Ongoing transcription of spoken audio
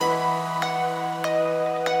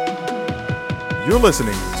You're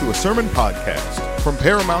listening to a sermon podcast from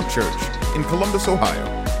Paramount Church in Columbus,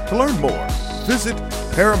 Ohio. To learn more, visit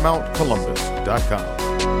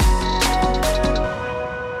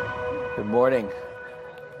ParamountColumbus.com. Good morning.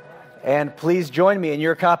 And please join me in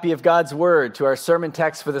your copy of God's Word to our sermon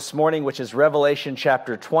text for this morning, which is Revelation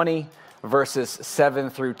chapter 20, verses 7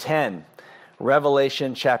 through 10.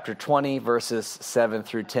 Revelation chapter 20, verses 7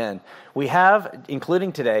 through 10. We have,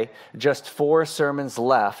 including today, just 4 sermons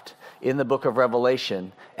left in the book of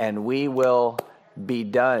Revelation, and we will be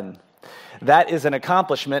done. That is an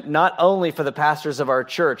accomplishment not only for the pastors of our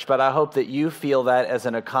church, but I hope that you feel that as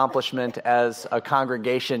an accomplishment as a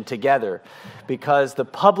congregation together, because the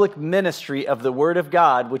public ministry of the Word of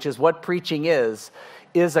God, which is what preaching is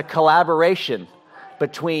a collaboration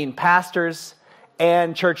between pastors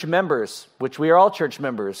and church members, which we are all church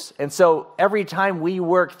members. And so every time we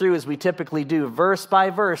work through, as we typically do, verse by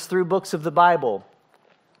verse through books of the Bible,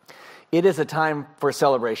 it is a time for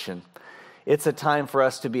celebration. It's a time for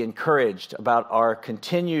us to be encouraged about our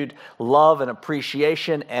continued love and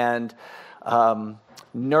appreciation and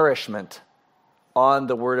nourishment on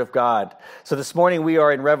the Word of God. So this morning we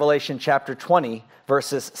are in Revelation chapter 20,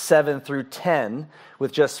 verses 7 through 10,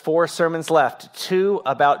 with just 4 sermons left, 2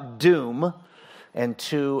 about doom and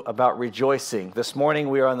 2 about rejoicing. This morning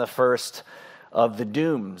we are on the first of the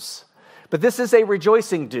dooms. But this is a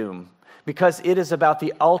rejoicing doom because it is about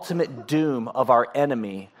the ultimate doom of our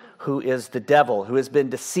enemy, who is the devil, who has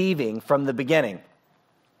been deceiving from the beginning.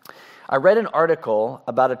 I read an article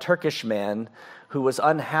about a Turkish man who was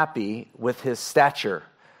unhappy with his stature.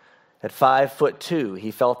 At 5'2",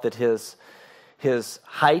 he felt that his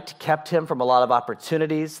height kept him from a lot of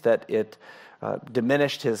opportunities, that it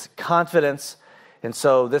diminished his confidence. And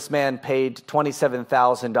so this man paid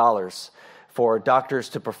 $27,000 for doctors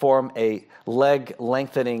to perform a leg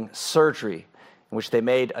lengthening surgery, in which they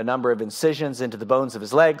made a number of incisions into the bones of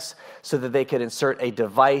his legs so that they could insert a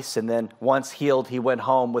device, and then once healed, he went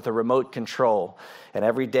home with a remote control. And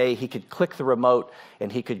every day he could click the remote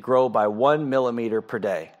and he could grow by 1 millimeter per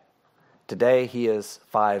day. Today he is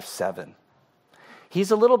 5'7".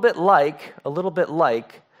 He's a little bit like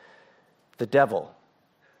the devil.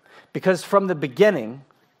 Because from the beginning,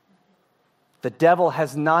 the devil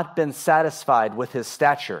has not been satisfied with his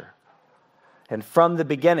stature. And from the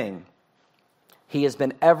beginning, he has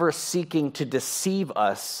been ever seeking to deceive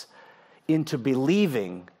us into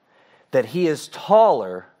believing that he is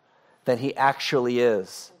taller than he actually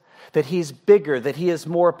is, that he's bigger, that he is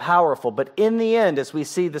more powerful. But in the end, as we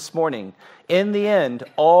see this morning, in the end,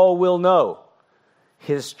 all will know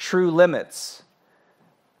his true limits.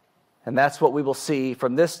 And that's what we will see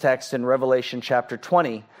from this text in Revelation chapter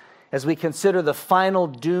 20 as we consider the final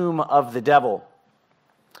doom of the devil.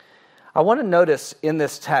 I want to notice in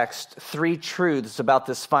this text 3 truths about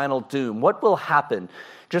this final doom. What will happen?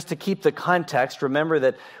 Just to keep the context, remember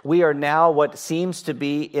that we are now what seems to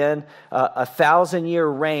be in a 1,000-year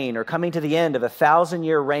reign, or coming to the end of a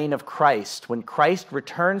 1,000-year reign of Christ, when Christ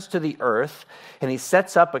returns to the earth and he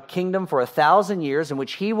sets up a kingdom for 1,000 years in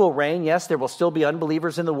which he will reign. Yes, there will still be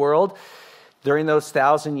unbelievers in the world. During those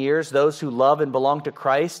 1,000 years, those who love and belong to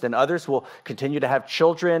Christ, and others will continue to have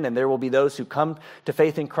children, and there will be those who come to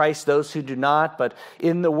faith in Christ, those who do not. But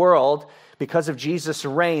in the world, because of Jesus'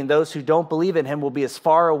 reign, those who don't believe in him will be as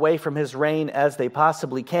far away from his reign as they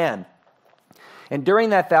possibly can. And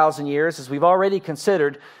during that 1,000 years, as we've already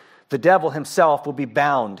considered, the devil himself will be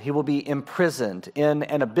bound. He will be imprisoned in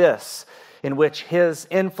an abyss in which his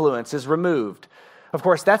influence is removed. Of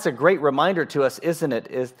course, that's a great reminder to us, isn't it,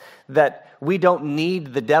 is that we don't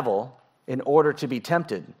need the devil in order to be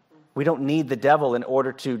tempted. We don't need the devil in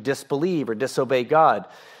order to disbelieve or disobey God,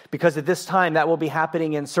 because at this time that will be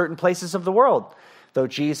happening in certain places of the world, though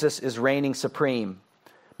Jesus is reigning supreme.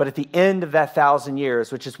 But at the end of that 1,000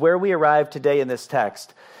 years, which is where we arrive today in this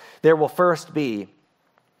text, there will first be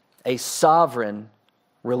a sovereign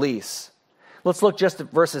release. Let's look just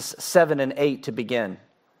at verses 7 and 8 to begin.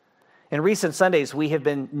 In recent Sundays, we have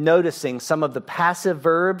been noticing some of the passive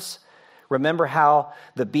verbs. Remember how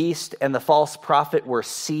the beast and the false prophet were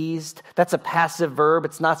seized? That's a passive verb.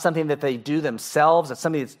 It's not something that they do themselves. It's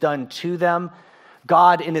something that's done to them.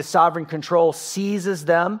 God, in his sovereign control, seizes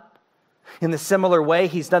them. In the similar way,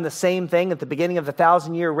 he's done the same thing at the beginning of the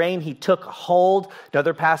 1,000-year reign. He took hold,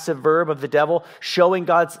 another passive verb of the devil, showing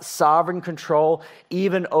God's sovereign control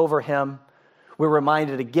even over him. We're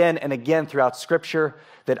reminded again and again throughout Scripture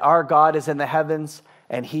that our God is in the heavens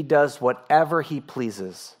and he does whatever he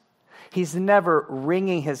pleases. He's never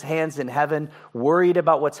wringing his hands in heaven, worried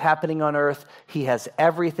about what's happening on earth. He has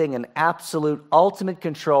everything in absolute, ultimate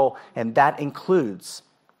control, and that includes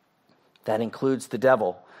the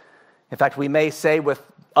devil. In fact, we may say with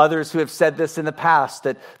others who have said this in the past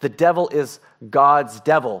that the devil is God's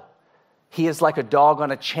devil. He is like a dog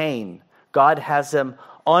on a chain. God has him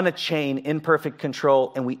on a chain in perfect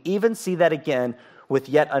control. And we even see that again with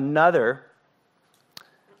yet another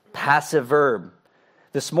passive verb.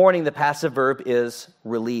 This morning, the passive verb is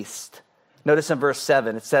released. Notice in verse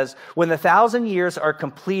 7, it says, when the 1,000 years are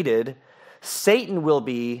completed, Satan will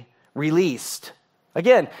be released.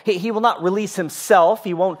 Again, he will not release himself.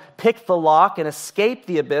 He won't pick the lock and escape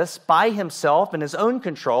the abyss by himself in his own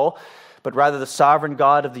control, but rather the sovereign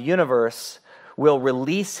God of the universe will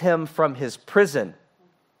release him from his prison.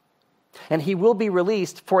 And he will be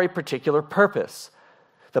released for a particular purpose.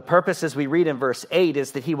 The purpose, as we read in verse 8,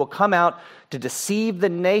 is that he will come out to deceive the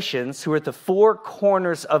nations who are at the four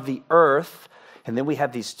corners of the earth. And then we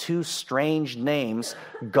have these two strange names,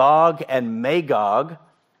 Gog and Magog.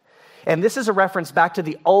 And this is a reference back to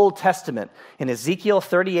the Old Testament. In Ezekiel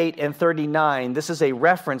 38 and 39, this is a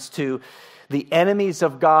reference to the enemies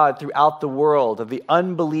of God throughout the world, of the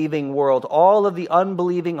unbelieving world, all of the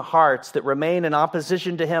unbelieving hearts that remain in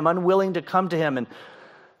opposition to him, unwilling to come to him and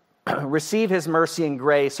receive his mercy and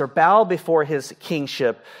grace or bow before his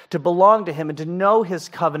kingship, to belong to him and to know his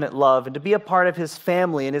covenant love and to be a part of his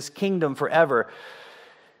family and his kingdom forever.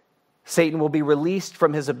 Satan will be released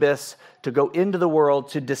from his abyss to go into the world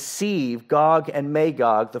to deceive Gog and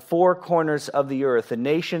Magog, the four corners of the earth, the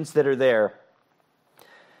nations that are there.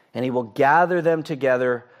 And he will gather them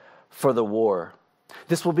together for the war.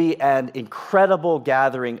 This will be an incredible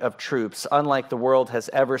gathering of troops, unlike the world has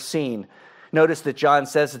ever seen. Notice that John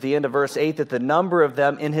says at the end of verse 8 that the number of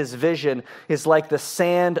them in his vision is like the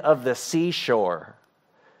sand of the seashore.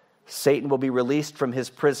 Satan will be released from his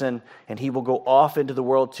prison, and he will go off into the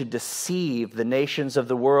world to deceive the nations of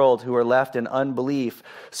the world who are left in unbelief,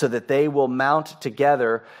 so that they will mount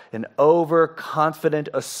together an overconfident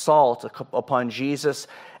assault upon Jesus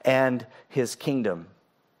and his kingdom.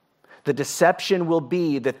 The deception will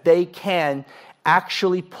be that they can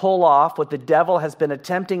actually pull off what the devil has been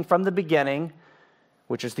attempting from the beginning,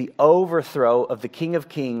 which is the overthrow of the King of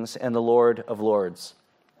Kings and the Lord of Lords.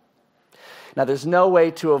 Now, there's no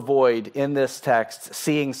way to avoid in this text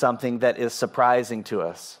seeing something that is surprising to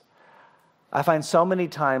us. I find so many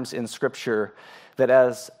times in Scripture that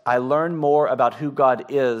as I learn more about who God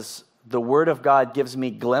is, the Word of God gives me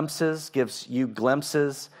glimpses, gives you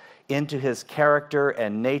glimpses into his character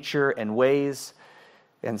and nature and ways,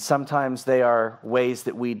 and sometimes they are ways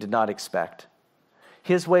that we did not expect.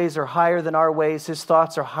 His ways are higher than our ways. His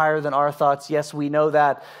thoughts are higher than our thoughts. Yes, we know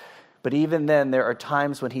that. But even then, there are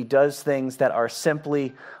times when he does things that are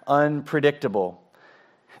simply unpredictable.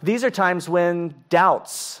 These are times when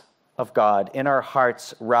doubts of God in our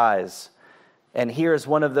hearts rise. And here is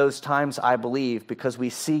one of those times, I believe, because we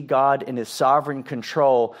see God in his sovereign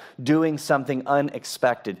control doing something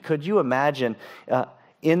unexpected. Could you imagine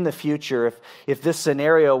in the future, if this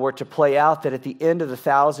scenario were to play out, that at the end of the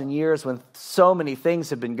 1,000 years, when so many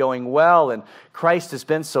things have been going well and Christ has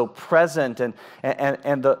been so present and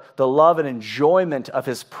the love and enjoyment of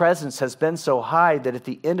his presence has been so high, that at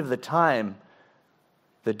the end of the time,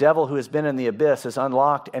 the devil who has been in the abyss is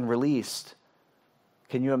unlocked and released.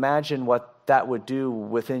 Can you imagine what that would do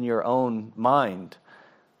within your own mind?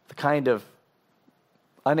 The kind of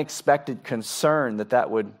unexpected concern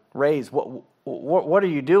that would raise. What are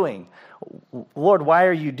you doing? Lord, why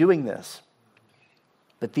are you doing this?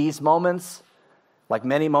 But these moments, like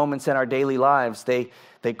many moments in our daily lives, they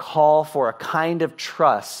call for a kind of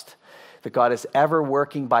trust that God is ever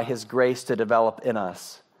working by his grace to develop in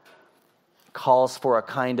us. It calls for a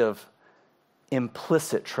kind of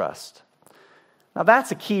implicit trust. Now,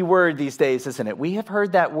 that's a key word these days, isn't it? We have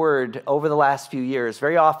heard that word over the last few years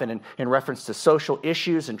very often in reference to social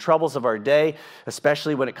issues and troubles of our day,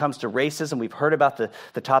 especially when it comes to racism. We've heard about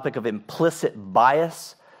the topic of implicit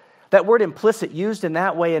bias. That word implicit, used in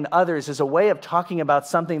that way in others, is a way of talking about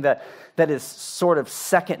something that is sort of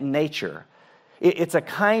second nature. It's a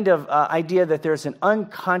kind of idea that there's an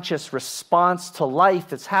unconscious response to life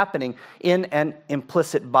that's happening in an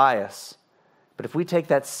implicit bias. But if we take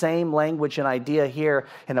that same language and idea here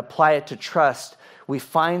and apply it to trust, we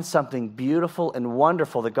find something beautiful and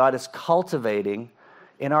wonderful that God is cultivating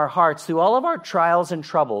in our hearts through all of our trials and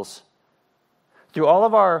troubles, through all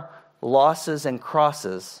of our losses and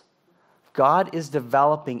crosses. God is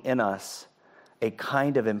developing in us a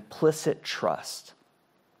kind of implicit trust,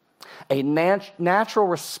 a natural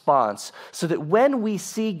response, so that when we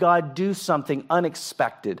see God do something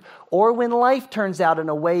unexpected, or when life turns out in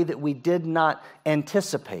a way that we did not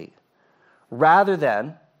anticipate, rather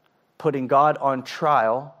than putting God on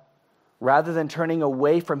trial, rather than turning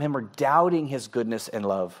away from him or doubting his goodness and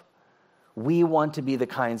love, We want to be the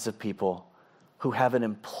kinds of people who have an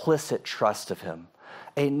implicit trust of him,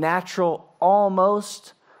 a natural,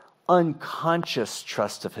 almost unconscious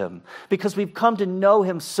trust of him, because we've come to know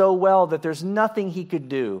him so well that there's nothing he could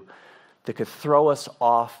do that could throw us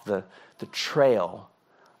off the trail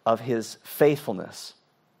of his faithfulness.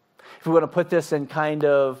 If we want to put this in kind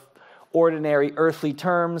of ordinary earthly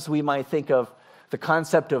terms, we might think of the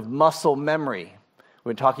concept of muscle memory.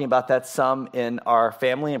 We've been talking about that some in our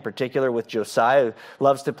family, in particular with Josiah, who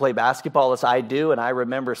loves to play basketball as I do. And I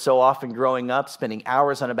remember so often growing up, spending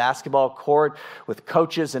hours on a basketball court with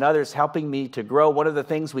coaches and others helping me to grow. One of the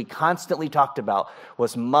things we constantly talked about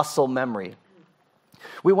was muscle memory.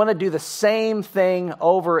 We want to do the same thing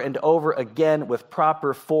over and over again with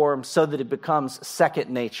proper form so that it becomes second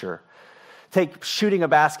nature. Take shooting a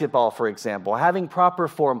basketball, for example, having proper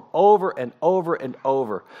form over and over and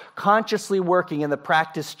over, consciously working in the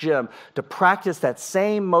practice gym to practice that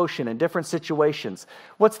same motion in different situations.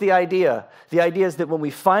 What's the idea? The idea is that when we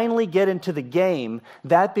finally get into the game,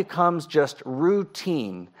 that becomes just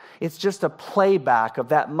routine. It's just a playback of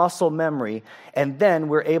that muscle memory, and then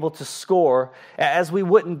we're able to score as we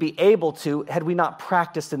wouldn't be able to had we not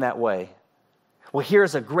practiced in that way. Well,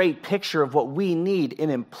 here's a great picture of what we need in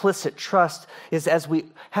implicit trust is as we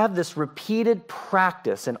have this repeated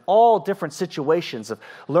practice in all different situations of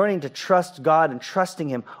learning to trust God and trusting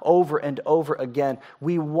him over and over again,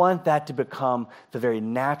 we want that to become the very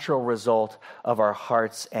natural result of our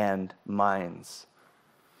hearts and minds.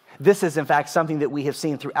 This is, in fact, something that we have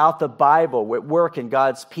seen throughout the Bible at work in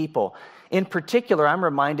God's people. In particular, I'm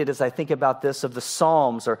reminded as I think about this of the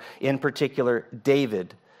Psalms, or in particular,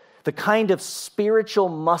 David. The kind of spiritual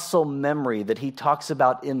muscle memory that he talks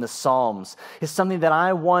about in the Psalms is something that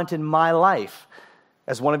I want in my life.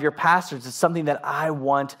 As one of your pastors, it's something that I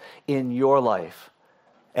want in your life.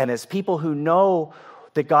 And as people who know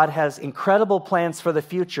that God has incredible plans for the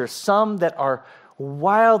future, some that are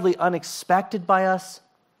wildly unexpected by us,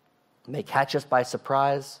 may catch us by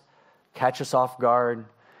surprise, catch us off guard,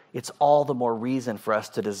 it's all the more reason for us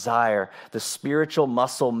to desire the spiritual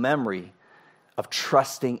muscle memory of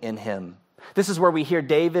trusting in him. This is where we hear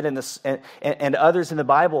David and others in the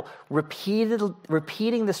Bible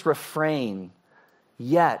repeating this refrain,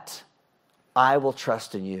 yet I will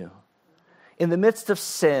trust in you. In the midst of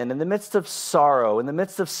sin, in the midst of sorrow, in the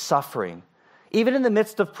midst of suffering, even in the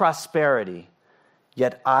midst of prosperity,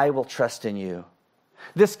 yet I will trust in you.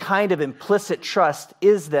 This kind of implicit trust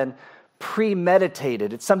is then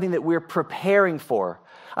premeditated. It's something that we're preparing for.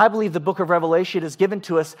 I believe the book of Revelation is given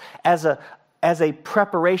to us as a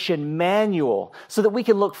preparation manual so that we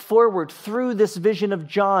can look forward through this vision of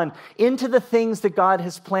John into the things that God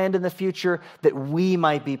has planned in the future that we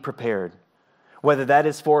might be prepared. Whether that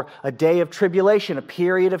is for a day of tribulation, a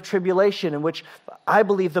period of tribulation in which I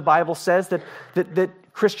believe the Bible says that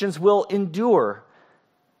Christians will endure,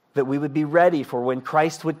 that we would be ready for when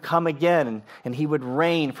Christ would come again and he would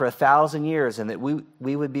reign for 1,000 years, and that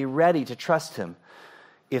we would be ready to trust him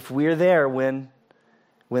if we're there when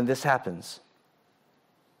this happens.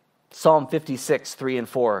 Psalm 56, 3 and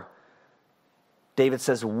 4, David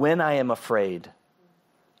says, when I am afraid,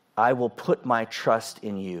 I will put my trust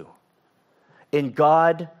in you. In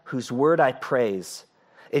God, whose word I praise,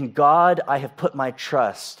 in God I have put my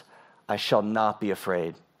trust, I shall not be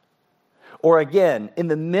afraid. Or again, in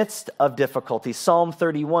the midst of difficulty, Psalm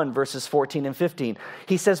 31, verses 14 and 15,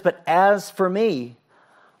 he says, but as for me,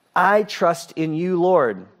 I trust in you,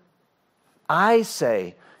 Lord. I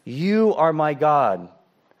say, you are my God.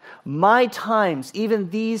 My times,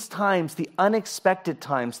 even these times, the unexpected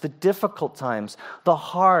times, the difficult times, the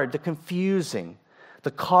hard, the confusing,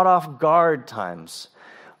 the caught off guard times,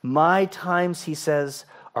 my times, he says,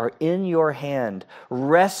 are in your hand.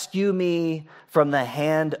 Rescue me from the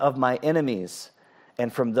hand of my enemies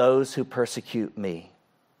and from those who persecute me.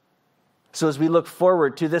 So as we look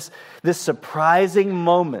forward to this surprising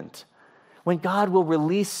moment when God will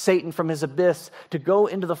release Satan from his abyss to go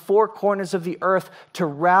into the four corners of the earth to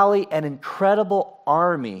rally an incredible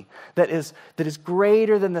army that is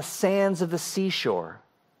greater than the sands of the seashore,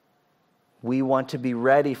 we want to be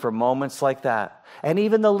ready for moments like that. And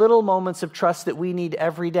even the little moments of trust that we need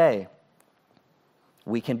every day.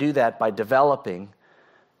 We can do that by developing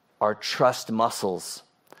our trust muscles.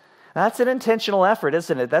 That's an intentional effort,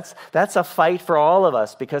 isn't it? That's a fight for all of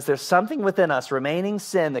us, because there's something within us, remaining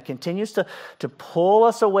sin, that continues to pull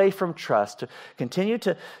us away from trust, to continue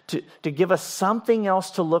to give us something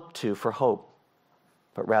else to look to for hope.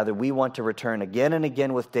 But rather, we want to return again and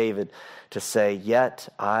again with David to say, yet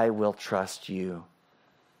I will trust you.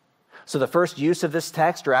 So the first use of this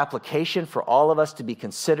text or application for all of us to be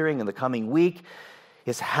considering in the coming week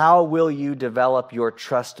is how will you develop your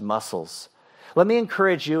trust muscles? Let me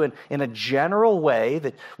encourage you in a general way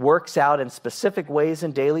that works out in specific ways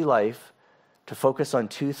in daily life to focus on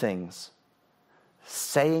two things: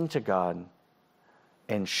 saying to God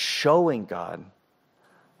and showing God,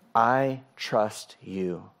 I trust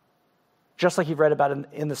you. Just like you've read about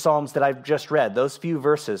in the Psalms that I've just read, those few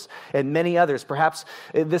verses and many others. Perhaps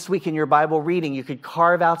this week in your Bible reading, you could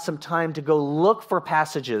carve out some time to go look for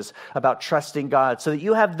passages about trusting God so that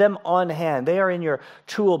you have them on hand. They are in your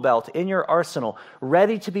tool belt, in your arsenal,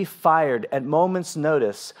 ready to be fired at moment's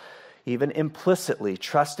notice, even implicitly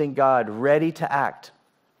trusting God, ready to act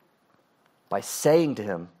by saying to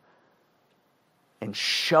him and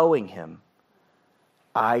showing him,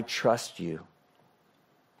 I trust you.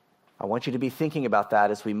 I want you to be thinking about that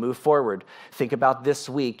as we move forward. Think about this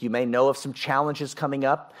week. You may know of some challenges coming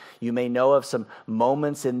up. You may know of some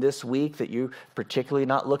moments in this week that you're particularly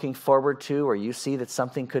not looking forward to, or you see that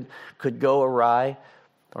something could go awry,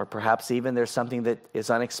 or perhaps even there's something that is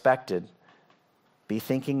unexpected. Be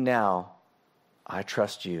thinking now, I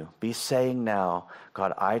trust you. Be saying now,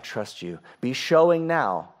 God, I trust you. Be showing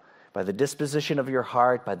now, by the disposition of your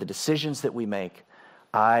heart, by the decisions that we make,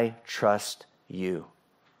 I trust you.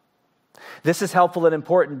 This is helpful and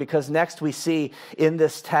important because next we see in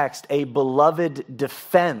this text a beloved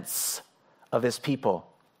defense of his people.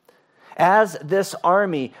 As this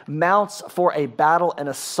army mounts for a battle and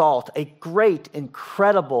assault, a great,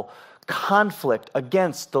 incredible conflict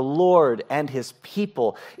against the Lord and his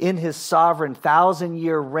people in his sovereign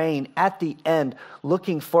 1,000-year reign, at the end,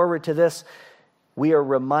 looking forward to this, we are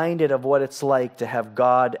reminded of what it's like to have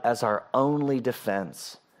God as our only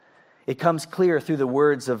defense. It comes clear through the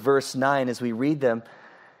words of verse 9 as we read them.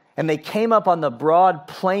 And they came up on the broad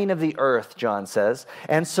plain of the earth, John says,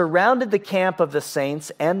 and surrounded the camp of the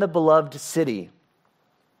saints and the beloved city.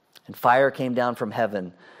 And fire came down from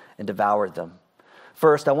heaven and devoured them.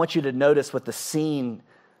 First, I want you to notice what the scene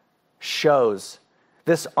shows.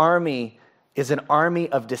 This army is an army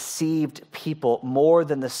of deceived people more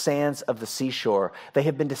than the sands of the seashore. They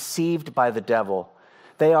have been deceived by the devil.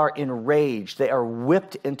 They are enraged. They are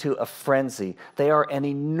whipped into a frenzy. They are an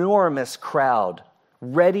enormous crowd,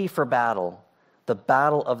 ready for battle, the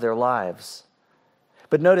battle of their lives.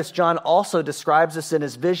 But notice John also describes this in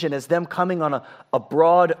his vision as them coming on a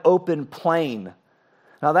broad, open plain.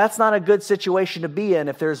 Now, that's not a good situation to be in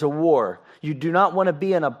if there's a war. You do not want to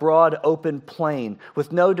be in a broad, open plain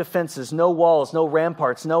with no defenses, no walls, no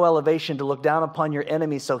ramparts, no elevation to look down upon your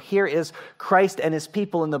enemy. So here is Christ and his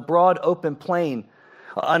people in the broad, open plain.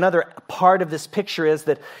 Another part of this picture is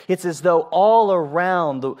that it's as though all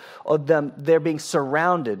around them, they're being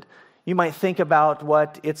surrounded. You might think about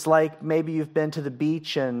what it's like. Maybe you've been to the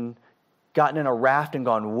beach and gotten in a raft and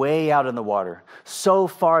gone way out in the water, so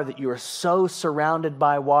far that you are so surrounded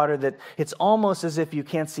by water that it's almost as if you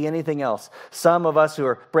can't see anything else. Some of us who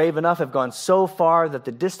are brave enough have gone so far that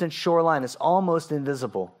the distant shoreline is almost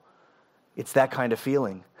invisible. It's that kind of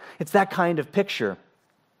feeling. It's that kind of picture.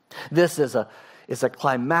 This is a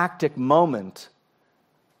climactic moment.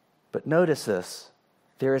 But notice this.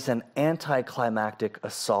 There is an anticlimactic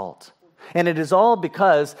assault. And it is all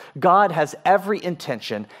because God has every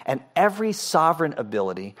intention and every sovereign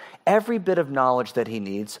ability, every bit of knowledge that he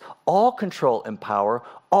needs, all control and power,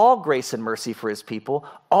 all grace and mercy for his people,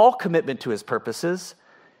 all commitment to his purposes,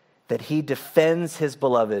 that he defends his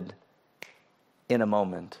beloved in a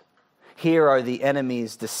moment. Here are the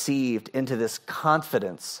enemies deceived into this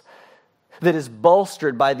confidence that is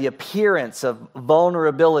bolstered by the appearance of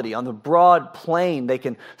vulnerability. On the broad plain, they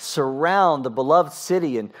can surround the beloved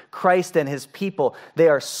city and Christ and his people. They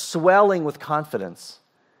are swelling with confidence.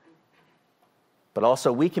 But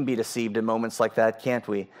also we can be deceived in moments like that, can't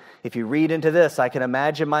we? If you read into this, I can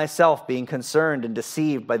imagine myself being concerned and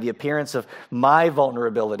deceived by the appearance of my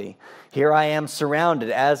vulnerability. Here I am surrounded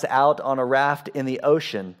as out on a raft in the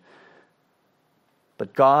ocean.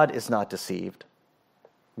 But God is not deceived.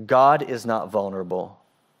 God is not vulnerable.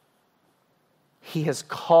 He has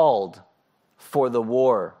called for the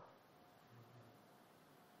war.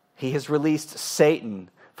 He has released Satan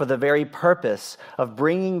for the very purpose of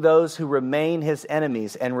bringing those who remain his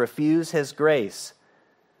enemies and refuse his grace.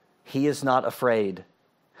 He is not afraid.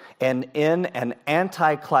 And in an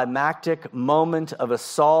anticlimactic moment of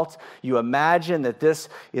assault, you imagine that this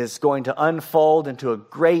is going to unfold into a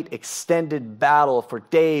great extended battle for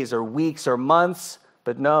days or weeks or months.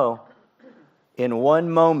 But no, in one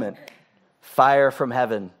moment, fire from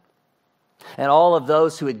heaven. And all of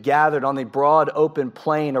those who had gathered on the broad open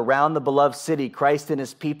plain around the beloved city, Christ and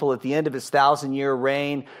his people at the end of his 1,000-year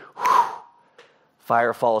reign,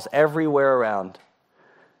 fire falls everywhere around.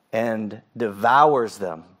 and devours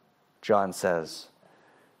them, John says.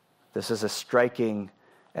 This is a striking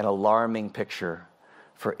and alarming picture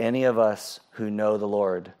for any of us who know the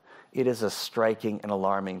Lord. It is a striking and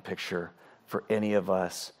alarming picture for any of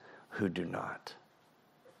us who do not.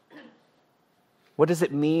 What does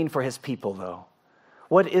it mean for his people, though?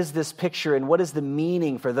 What is this picture, and what is the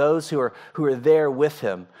meaning for those who are there with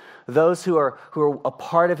him, those who are a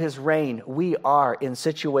part of his reign? We are in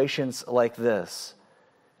situations like this.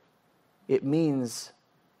 It means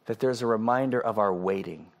that there's a reminder of our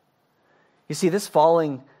waiting. You see, this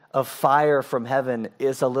falling of fire from heaven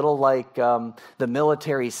is a little like the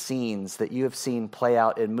military scenes that you have seen play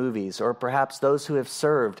out in movies, or perhaps those who have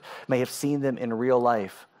served may have seen them in real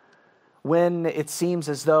life. When it seems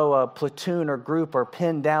as though a platoon or group are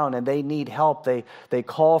pinned down and they need help, they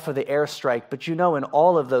call for the airstrike. But you know, in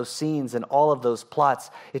all of those scenes and all of those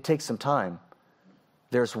plots, it takes some time.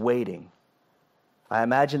 There's waiting. I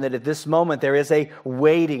imagine that at this moment there is a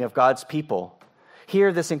waiting of God's people.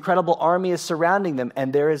 Here, this incredible army is surrounding them,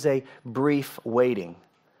 and there is a brief waiting.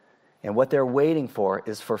 And what they're waiting for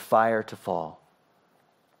is for fire to fall.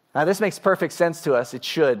 Now, this makes perfect sense to us. It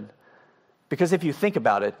should. Because if you think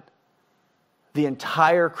about it, the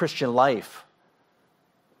entire Christian life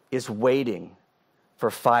is waiting for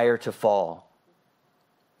fire to fall.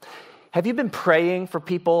 Have you been praying for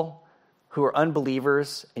people who are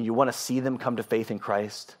unbelievers and you want to see them come to faith in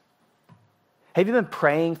Christ? Have you been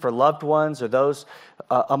praying for loved ones or those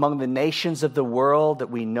among the nations of the world that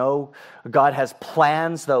we know God has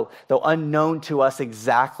plans, though unknown to us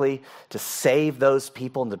exactly, to save those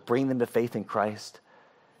people and to bring them to faith in Christ?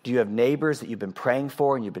 Do you have neighbors that you've been praying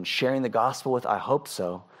for and you've been sharing the gospel with? I hope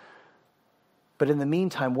so. But in the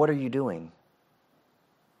meantime, what are you doing?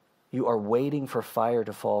 You are waiting for fire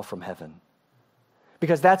to fall from heaven.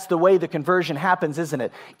 Because that's the way the conversion happens, isn't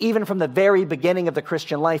it? Even from the very beginning of the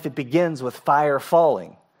Christian life, it begins with fire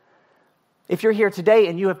falling. If you're here today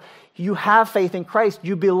and you have faith in Christ,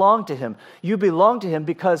 you belong to him. You belong to him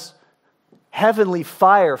because heavenly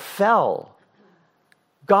fire fell.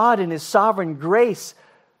 God in his sovereign grace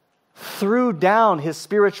threw down his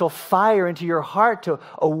spiritual fire into your heart to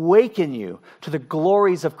awaken you to the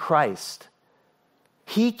glories of Christ.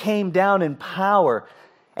 He came down in power,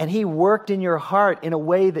 and he worked in your heart in a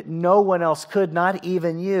way that no one else could, not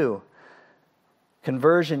even you.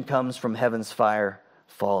 Conversion comes from heaven's fire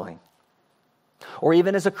falling. Or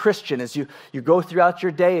even as a Christian, as you go throughout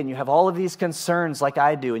your day and you have all of these concerns like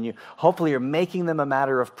I do, and you hopefully are making them a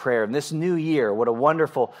matter of prayer. And this new year, what a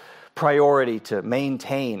wonderful priority to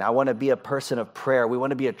maintain. I want to be a person of prayer. We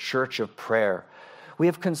want to be a church of prayer. We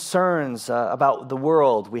have concerns about the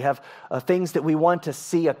world. We have things that we want to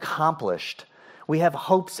see accomplished. We have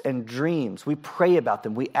hopes and dreams. We pray about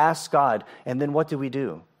them. We ask God. And then what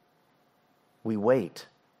do? We wait.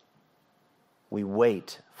 We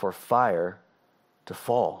wait for fire to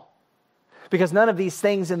fall. Because none of these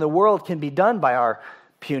things in the world can be done by our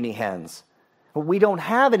puny hands. We don't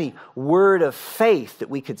have any word of faith that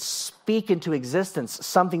we could speak into existence,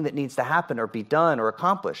 something that needs to happen or be done or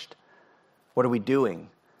accomplished. What are we doing?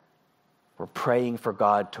 We're praying for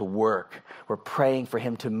God to work. We're praying for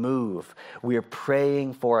him to move. We are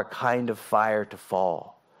praying for a kind of fire to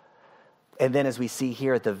fall. And then as we see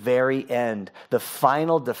here at the very end, the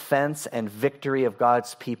final defense and victory of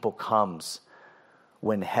God's people comes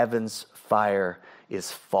when heaven's fire is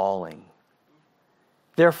falling.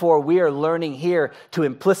 Therefore, we are learning here to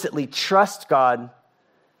implicitly trust God,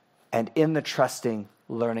 and in the trusting,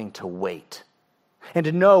 learning to wait. And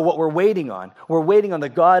to know what we're waiting on. We're waiting on the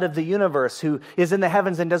God of the universe who is in the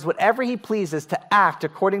heavens and does whatever he pleases to act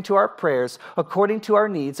according to our prayers, according to our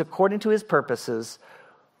needs, according to his purposes.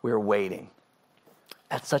 We're waiting.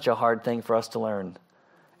 That's such a hard thing for us to learn.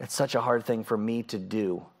 It's such a hard thing for me to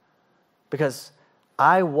do. Because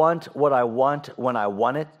I want what I want when I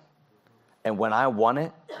want it, and when I want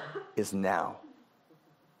it is now.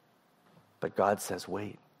 But God says,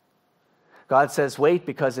 wait. God says, wait,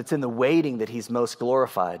 because it's in the waiting that he's most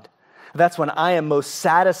glorified. That's when I am most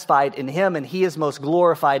satisfied in him, and he is most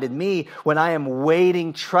glorified in me, when I am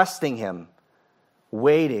waiting, trusting him,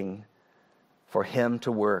 waiting for him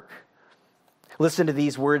to work. Listen to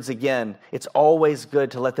these words again. It's always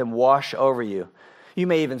good to let them wash over you. You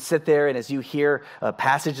may even sit there, and as you hear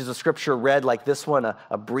passages of Scripture read like this one,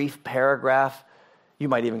 a brief paragraph, you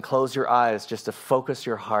might even close your eyes just to focus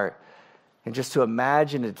your heart and just to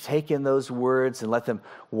imagine and take in those words and let them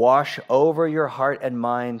wash over your heart and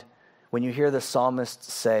mind when you hear the psalmist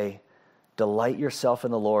say, "Delight yourself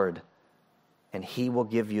in the Lord, and he will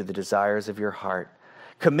give you the desires of your heart.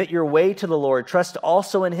 Commit your way to the Lord. Trust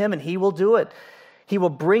also in him, and he will do it. He will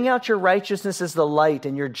bring out your righteousness as the light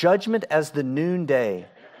and your judgment as the noonday.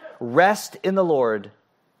 Rest in the Lord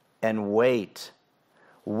and wait.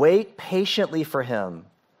 Wait patiently for him.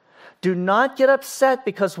 Do not get upset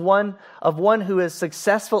because one who is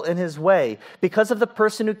successful in his way, because of the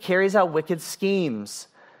person who carries out wicked schemes.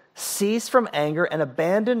 Cease from anger and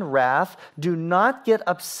abandon wrath. Do not get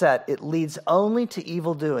upset. It leads only to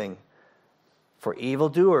evil doing. For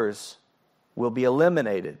evildoers will be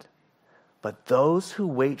eliminated. But those who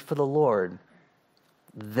wait for the Lord,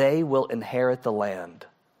 they will inherit the land.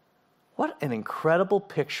 What an incredible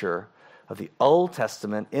picture of the Old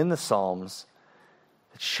Testament in the Psalms.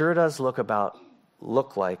 It sure does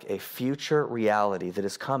look like a future reality that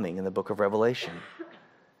is coming in the book of Revelation.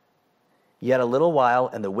 Yet a little while,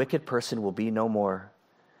 and the wicked person will be no more.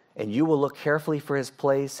 And you will look carefully for his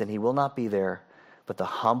place, and he will not be there. But the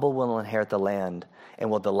humble will inherit the land, and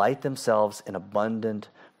will delight themselves in abundant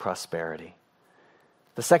prosperity.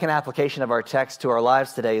 The second application of our text to our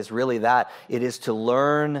lives today is really that. It is to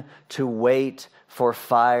learn to wait for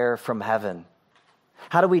fire from heaven.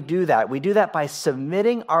 How do we do that? We do that by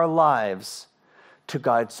submitting our lives to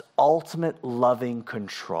God's ultimate loving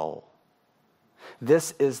control.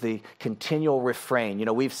 This is the continual refrain. You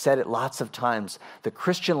know, we've said it lots of times. The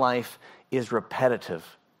Christian life is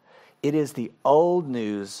repetitive. It is the old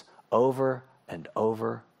news over and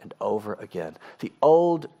over and over again. The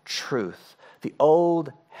old truth, the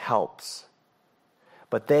old helps.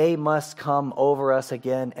 But they must come over us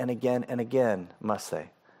again and again and again, must they?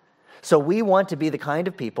 So we want to be the kind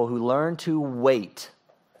of people who learn to wait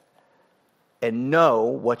and know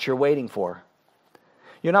what you're waiting for.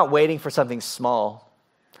 You're not waiting for something small.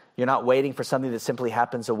 You're not waiting for something that simply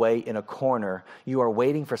happens away in a corner. You are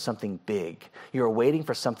waiting for something big. You are waiting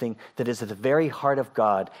for something that is at the very heart of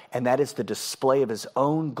God, and that is the display of his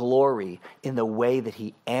own glory in the way that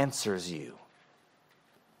he answers you.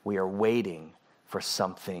 We are waiting for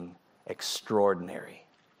something extraordinary,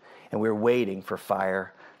 and we're waiting for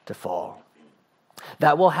fire to fall.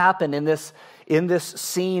 That will happen in this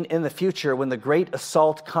scene in the future. When the great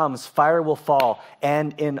assault comes, fire will fall,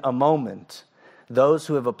 and in a moment, those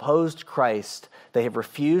who have opposed Christ, they have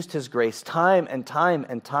refused his grace time and time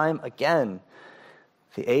and time again.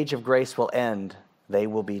 The age of grace will end. They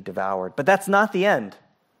will be devoured. But that's not the end,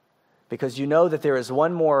 because you know that there is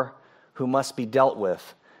one more who must be dealt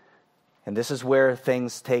with. And this is where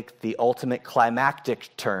things take the ultimate climactic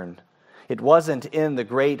turn. It wasn't in the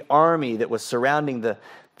great army that was surrounding the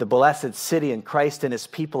blessed city and Christ and his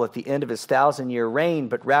people at the end of his 1,000-year reign,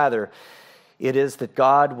 but rather it is that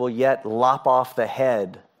God will yet lop off the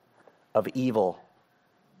head of evil.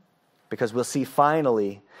 Because we'll see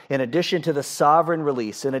finally, in addition to the sovereign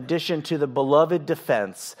release, in addition to the beloved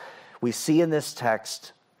defense, we see in this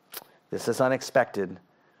text, this is unexpected.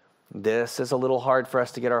 This is a little hard for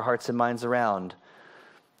us to get our hearts and minds around.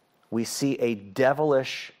 We see a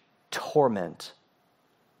devilish torment.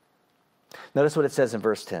 Notice what it says in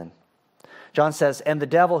verse 10. John says, "And the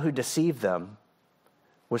devil who deceived them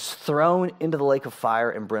was thrown into the lake of fire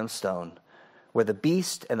and brimstone, where the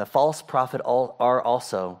beast and the false prophet are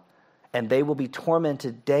also, and they will be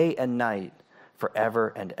tormented day and night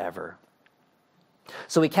forever and ever."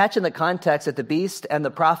 So we catch in the context that the beast and the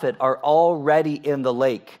prophet are already in the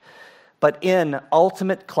lake. But in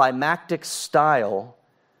ultimate climactic style,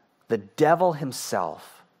 the devil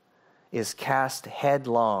himself is cast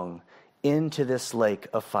headlong into this lake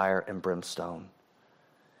of fire and brimstone.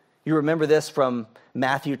 You remember this from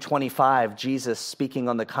Matthew 25, Jesus speaking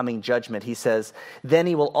on the coming judgment. He says, "Then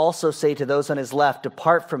he will also say to those on his left,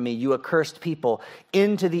 'Depart from me, you accursed people,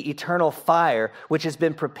 into the eternal fire, which has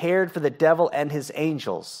been prepared for the devil and his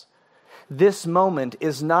angels.'" This moment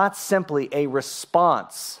is not simply a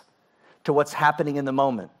response to what's happening in the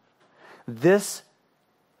moment. This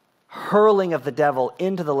hurling of the devil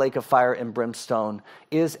into the lake of fire and brimstone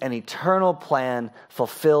is an eternal plan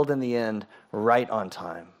fulfilled in the end, right on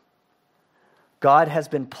time. God has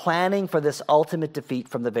been planning for this ultimate defeat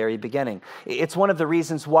from the very beginning. It's one of the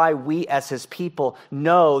reasons why we as his people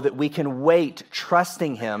know that we can wait,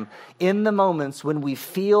 trusting him in the moments when we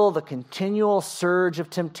feel the continual surge of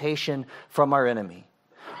temptation from our enemy.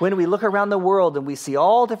 When we look around the world and we see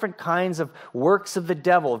all different kinds of works of the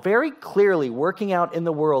devil very clearly working out in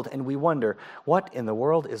the world, and we wonder, what in the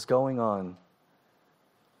world is going on?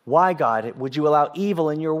 Why, God, would you allow evil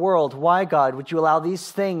in your world? Why, God, would you allow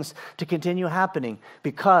these things to continue happening?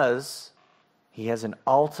 Because he has an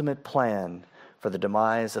ultimate plan for the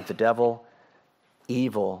demise of the devil,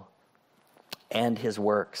 evil, and his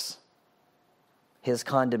works. His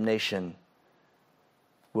condemnation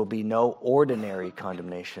will be no ordinary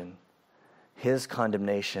condemnation. His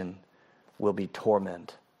condemnation will be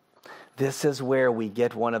torment. This is where we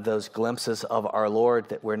get one of those glimpses of our Lord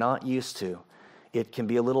that we're not used to. It can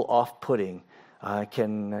be a little off-putting.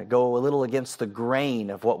 Can go a little against the grain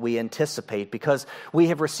of what we anticipate because we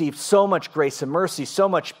have received so much grace and mercy, so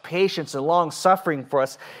much patience and long suffering for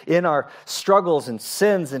us in our struggles and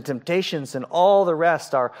sins and temptations and all the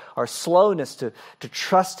rest, our slowness to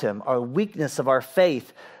trust Him, our weakness of our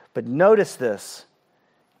faith. But notice this,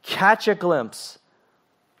 catch a glimpse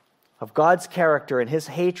of God's character and His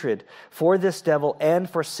hatred for this devil and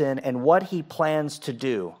for sin and what He plans to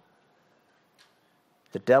do.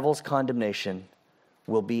 The devil's condemnation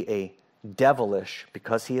will be a devilish,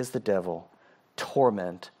 because he is the devil,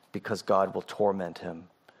 torment, because God will torment him.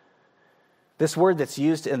 This word that's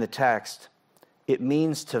used in the text, it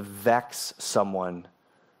means to vex someone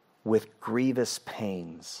with grievous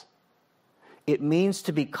pains. It means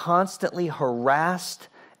to be constantly harassed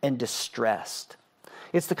and distressed.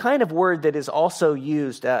 It's the kind of word that is also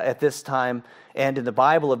used at this time and in the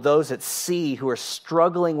Bible of those at sea who are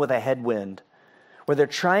struggling with a headwind, where they're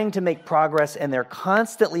trying to make progress and they're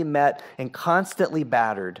constantly met and constantly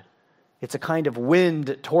battered. It's a kind of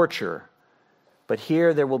wind torture. But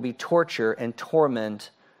here there will be torture and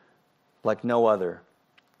torment like no other.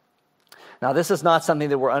 Now, this is not something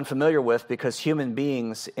that we're unfamiliar with because human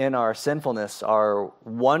beings in our sinfulness are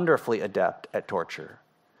wonderfully adept at torture.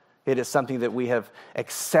 It is something that we have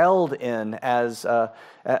excelled in as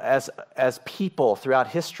people throughout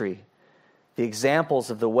history. The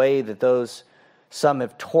examples of the way that some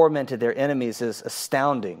have tormented their enemies is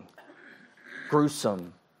astounding,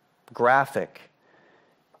 gruesome, graphic.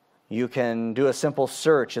 You can do a simple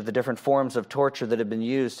search of the different forms of torture that have been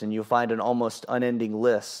used, and you'll find an almost unending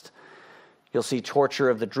list. You'll see torture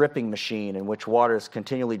of the dripping machine, in which water is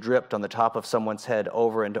continually dripped on the top of someone's head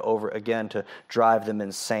over and over again to drive them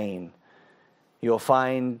insane. You'll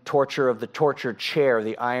find torture of the torture chair,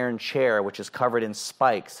 the iron chair, which is covered in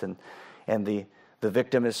spikes, and the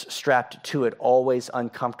victim is strapped to it, always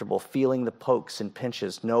uncomfortable, feeling the pokes and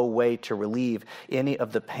pinches, no way to relieve any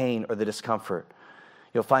of the pain or the discomfort.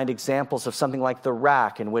 You'll find examples of something like the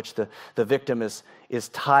rack, in which the victim is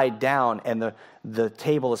tied down and the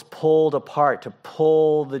table is pulled apart to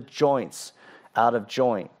pull the joints out of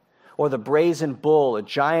joint. Or the brazen bull, a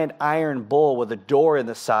giant iron bull with a door in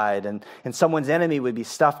the side, and someone's enemy would be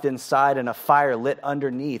stuffed inside and a fire lit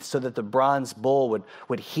underneath so that the bronze bull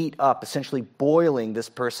would heat up, essentially boiling this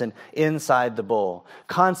person inside the bull.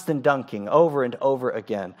 Constant dunking over and over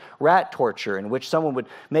again. Rat torture, in which someone would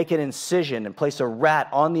make an incision and place a rat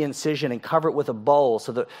on the incision and cover it with a bowl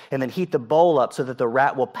and then heat the bowl up so that the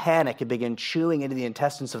rat will panic and begin chewing into the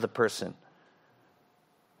intestines of the person.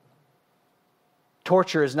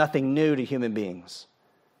 Torture is nothing new to human beings.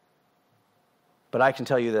 But I can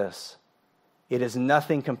tell you this, it is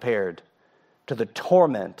nothing compared to the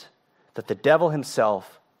torment that the devil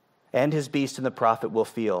himself and his beast and the prophet will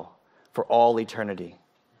feel for all eternity.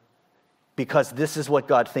 Because this is what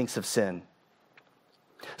God thinks of sin.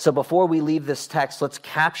 So before we leave this text, let's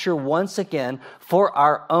capture once again, for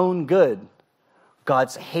our own good,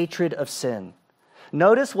 God's hatred of sin.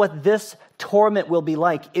 Notice what this torment will be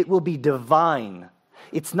like. It will be divine.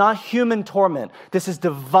 It's not human torment. This is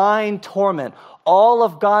divine torment. All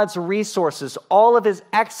of God's resources, all of His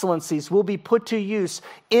excellencies will be put to use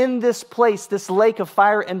in this place, this lake of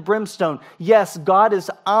fire and brimstone. Yes, God is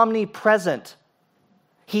omnipresent.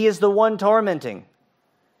 He is the one tormenting.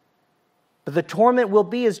 But the torment will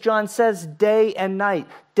be, as John says, day and night,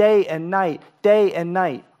 day and night, day and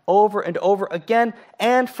night, over and over again,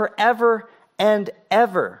 and forever and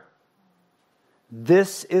ever.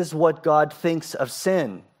 This is what God thinks of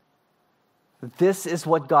sin. This is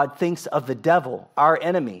what God thinks of the devil, our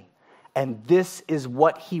enemy. And this is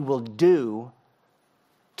what He will do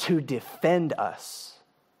to defend us.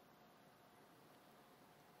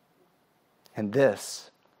 And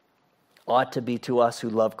this ought to be to us who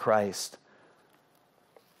love Christ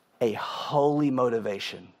a holy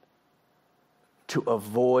motivation to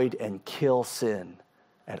avoid and kill sin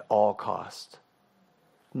at all cost.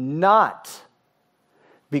 Not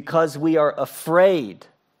because we are afraid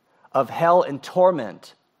of hell and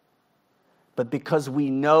torment, but because we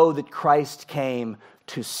know that Christ came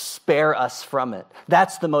to spare us from it.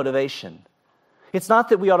 That's the motivation. It's not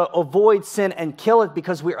that we ought to avoid sin and kill it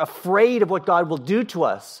because we're afraid of what God will do to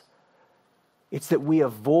us. It's that we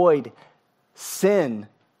avoid sin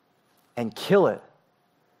and kill it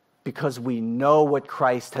because we know what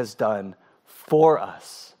Christ has done for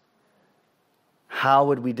us. How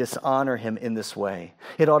would we dishonor Him in this way?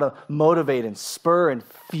 It ought to motivate and spur and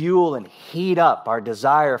fuel and heat up our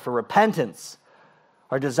desire for repentance,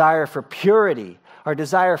 our desire for purity, our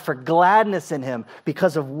desire for gladness in him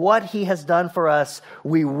because of what he has done for us,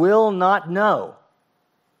 we will not know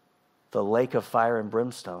the lake of fire and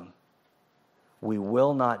brimstone. We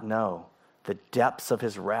will not know the depths of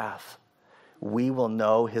his wrath. We will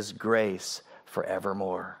know his grace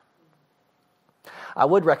forevermore. I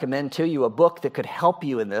would recommend to you a book that could help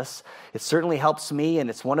you in this. It certainly helps me, and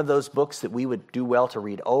it's one of those books that we would do well to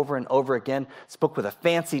read over and over again. It's a book with a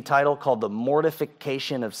fancy title called The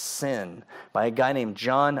Mortification of Sin by a guy named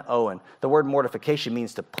John Owen. The word mortification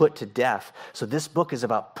means to put to death. So this book is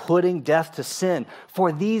about putting death to sin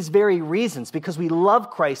for these very reasons, because we love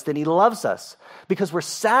Christ and he loves us, because we're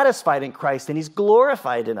satisfied in Christ and he's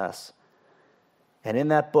glorified in us. And in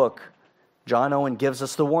that book, John Owen gives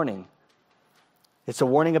us the warning. It's a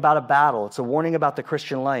warning about a battle. It's a warning about the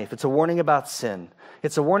Christian life. It's a warning about sin.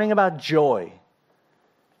 It's a warning about joy.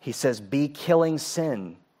 He says, be killing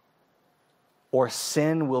sin, or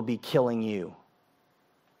sin will be killing you.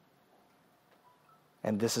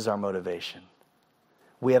 And this is our motivation.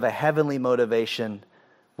 We have a heavenly motivation.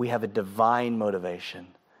 We have a divine motivation,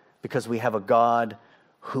 because we have a God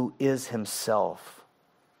who is himself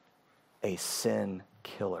a sin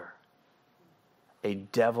killer, a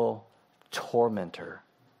devil tormentor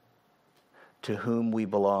to whom we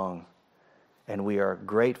belong, and we are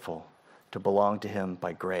grateful to belong to him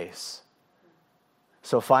by grace.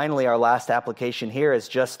 So finally, our last application here is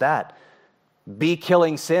just that. Be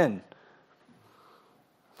killing sin.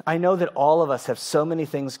 I know that all of us have so many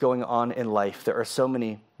things going on in life. There are so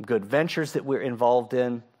many good ventures that we're involved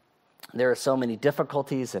in. There are so many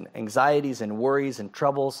difficulties and anxieties and worries and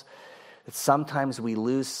troubles that sometimes we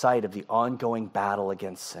lose sight of the ongoing battle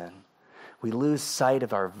against sin. We lose sight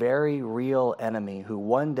of our very real enemy who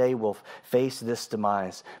one day will face this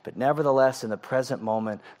demise. But nevertheless, in the present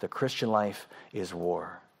moment, the Christian life is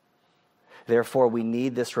war. Therefore, we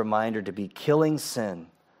need this reminder to be killing sin,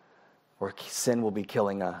 or sin will be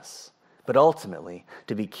killing us. But ultimately,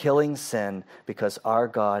 to be killing sin because our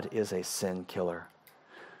God is a sin killer.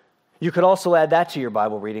 You could also add that to your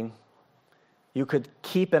Bible reading. You could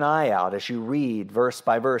keep an eye out as you read verse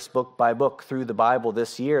by verse, book by book through the Bible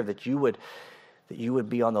this year, that you would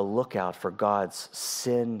be on the lookout for God's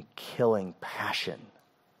sin-killing passion,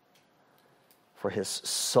 for his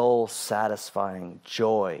soul-satisfying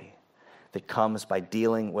joy that comes by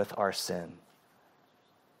dealing with our sin.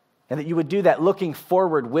 And that you would do that looking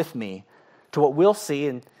forward with me to what we'll see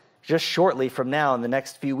in just shortly from now in the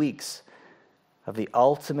next few weeks of the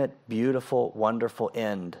ultimate, beautiful, wonderful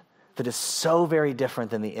end that is so very different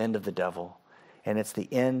than the end of the devil. And it's the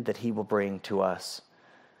end that he will bring to us.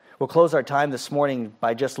 We'll close our time this morning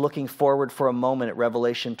by just looking forward for a moment at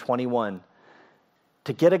Revelation 21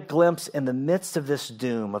 to get a glimpse in the midst of this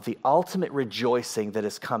doom of the ultimate rejoicing that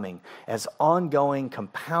is coming as ongoing,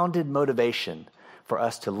 compounded motivation for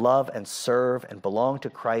us to love and serve and belong to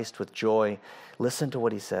Christ with joy. Listen to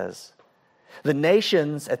what he says. The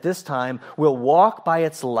nations at this time will walk by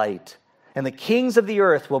its light, and the kings of the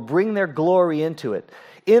earth will bring their glory into it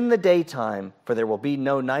in the daytime, for there will be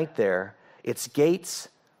no night there. Its gates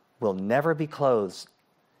will never be closed.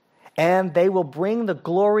 And they will bring the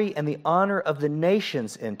glory and the honor of the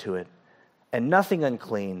nations into it, and nothing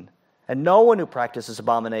unclean, and no one who practices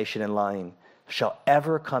abomination and lying shall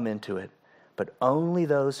ever come into it, but only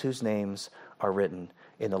those whose names are written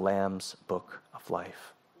in the Lamb's book of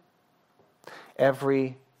life.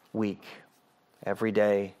 Every week, every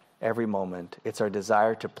day, every moment, it's our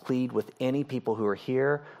desire to plead with any people who are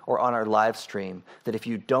here or on our live stream that if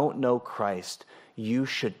you don't know Christ, you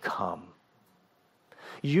should come.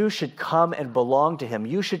 You should come and belong to him.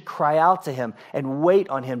 You should cry out to him and wait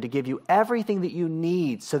on him to give you everything that you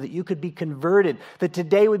need so that you could be converted, that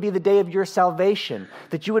today would be the day of your salvation,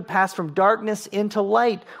 that you would pass from darkness into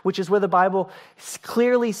light, which is where the Bible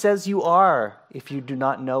clearly says you are if you do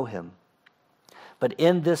not know him. But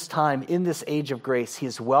in this time, in this age of grace, he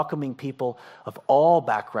is welcoming people of all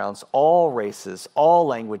backgrounds, all races, all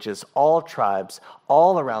languages, all tribes,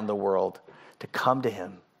 all around the world to come to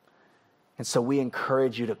him. And so we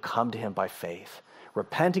encourage you to come to him by faith,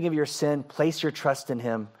 repenting of your sin, place your trust in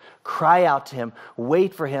him, cry out to him,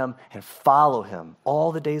 wait for him, and follow him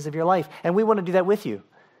all the days of your life. And we want to do that with you.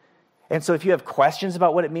 And so if you have questions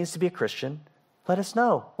about what it means to be a Christian, let us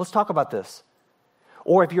know. Let's talk about this.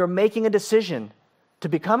 Or if you're making a decision to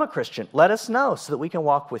become a Christian, let us know so that we can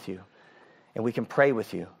walk with you and we can pray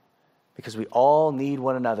with you, because we all need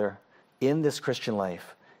one another in this Christian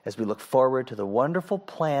life as we look forward to the wonderful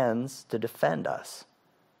plans to defend us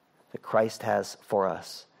that Christ has for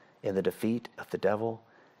us in the defeat of the devil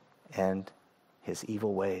and his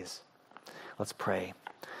evil ways. Let's pray.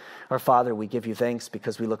 Our Father, we give you thanks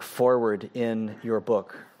because we look forward in your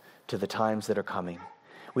book to the times that are coming.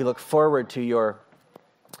 We look forward to your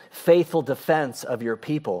faithful defense of your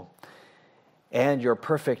people and your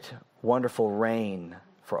perfect, wonderful reign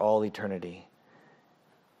for all eternity.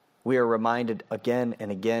 We are reminded again and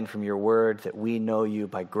again from your word that we know you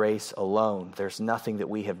by grace alone. There's nothing that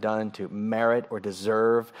we have done to merit or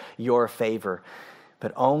deserve your favor,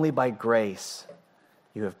 but only by grace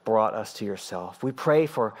you have brought us to yourself. We pray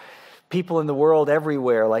for people in the world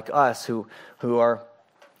everywhere like us who are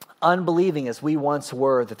unbelieving as we once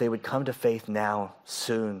were, that they would come to faith now,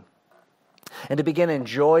 soon, and to begin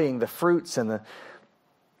enjoying the fruits and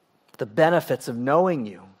the benefits of knowing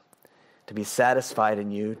you, to be satisfied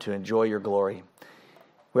in you, to enjoy your glory.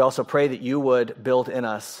 We also pray that you would build in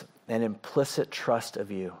us an implicit trust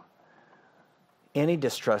of you. Any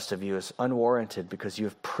distrust of you is unwarranted because you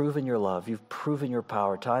have proven your love, you've proven your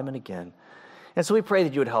power time and again. And so we pray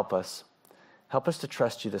that you would help us. Help us to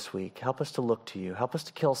trust you this week. Help us to look to you. Help us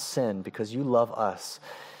to kill sin because you love us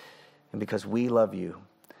and because we love you.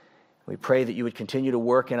 We pray that you would continue to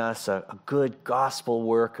work in us a good gospel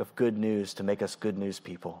work of good news to make us good news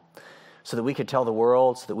people, so that we can tell the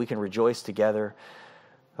world, so that we can rejoice together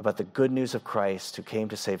about the good news of Christ who came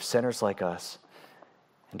to save sinners like us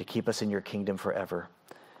and to keep us in your kingdom forever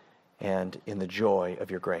and in the joy of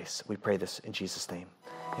your grace. We pray this in Jesus' name.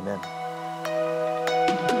 Amen.